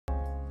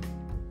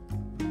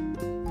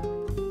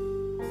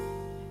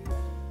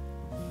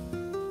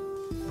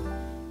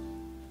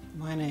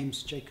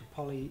name's Jacob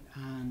Polley,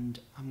 and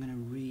I'm going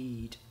to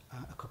read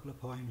a couple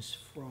of poems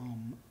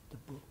from the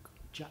book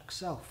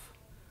Jackself.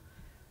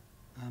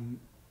 And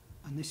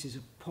this is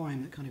a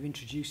poem that kind of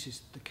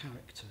introduces the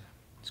character.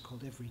 It's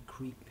called Every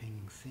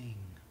Creeping Thing.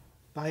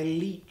 By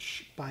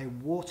leech, by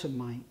water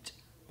mite,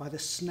 by the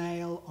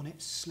snail on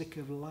its slick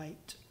of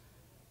light,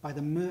 by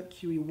the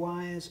mercury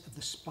wires of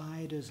the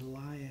spider's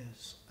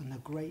lyres and the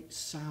great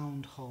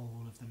sound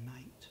hole of the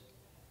night,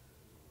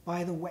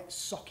 by the wet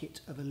socket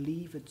of a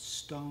levered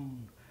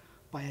stone,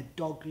 by a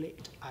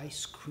dog-licked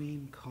ice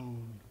cream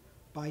cone,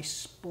 by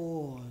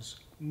spores,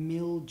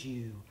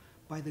 mildew,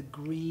 by the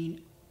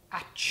green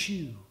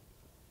achoo,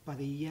 by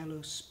the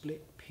yellow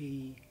split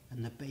pea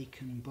and the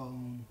bacon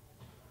bone.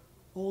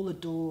 All the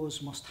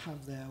doors must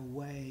have their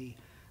way,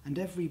 and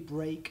every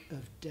break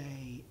of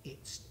day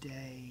its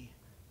day.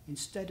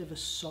 Instead of a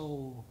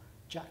soul,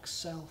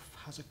 Jackself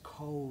has a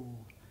coal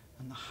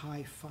and the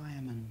high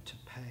fireman to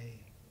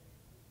pay.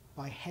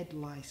 By head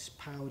lice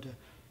powder,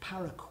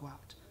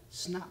 paraquat,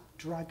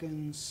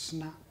 snapdragon,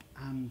 snap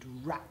and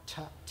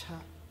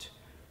rat-tat-tat.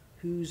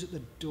 Who's at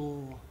the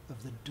door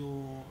of the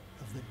door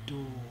of the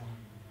door?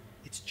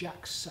 It's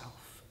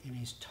Jackself in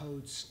his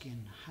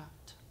toadskin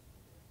hat.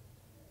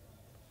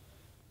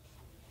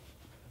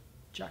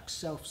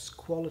 Jackself's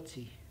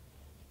quality.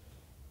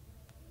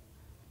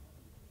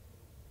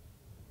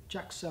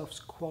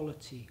 Jackself's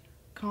quality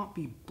can't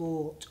be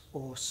bought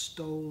or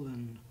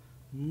stolen.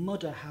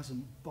 Mudder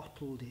hasn't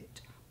bottled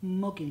it.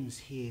 Muggins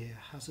here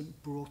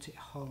hasn't brought it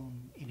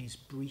home in his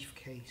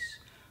briefcase.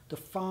 The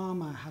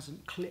farmer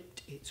hasn't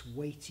clipped its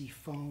weighty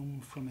foam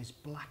from his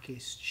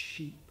blackest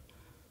sheep.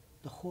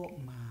 The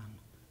hawkman,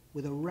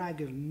 with a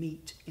rag of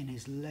meat in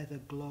his leather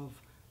glove,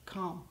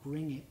 can't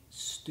bring it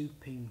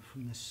stooping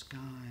from the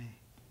sky.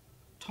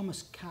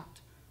 Thomas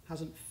Cat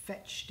hasn't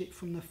fetched it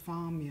from the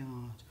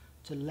farmyard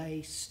to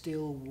lay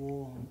still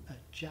warm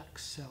at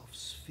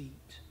Jackself's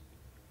feet.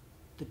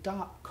 The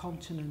dark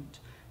continent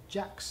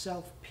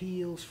Jackself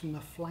peels from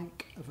the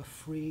flank of a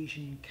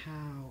Frisian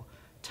cow,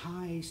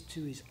 ties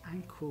to his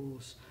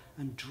ankles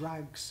and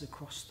drags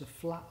across the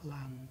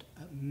flatland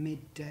at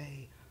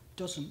midday,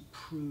 doesn't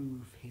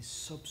prove his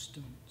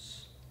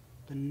substance.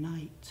 The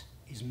night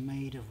is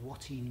made of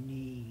what he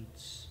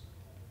needs.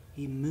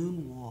 He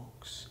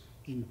moonwalks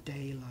in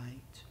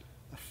daylight,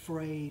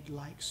 afraid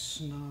like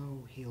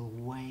snow he'll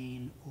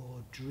wane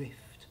or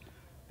drift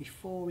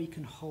before he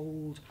can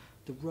hold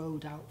the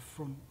road out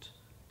front,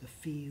 the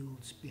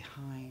fields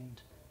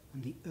behind,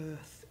 and the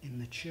earth in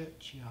the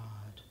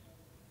churchyard.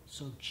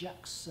 So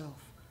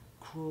Jackself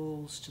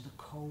crawls to the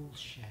coal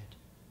shed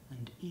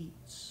and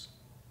eats.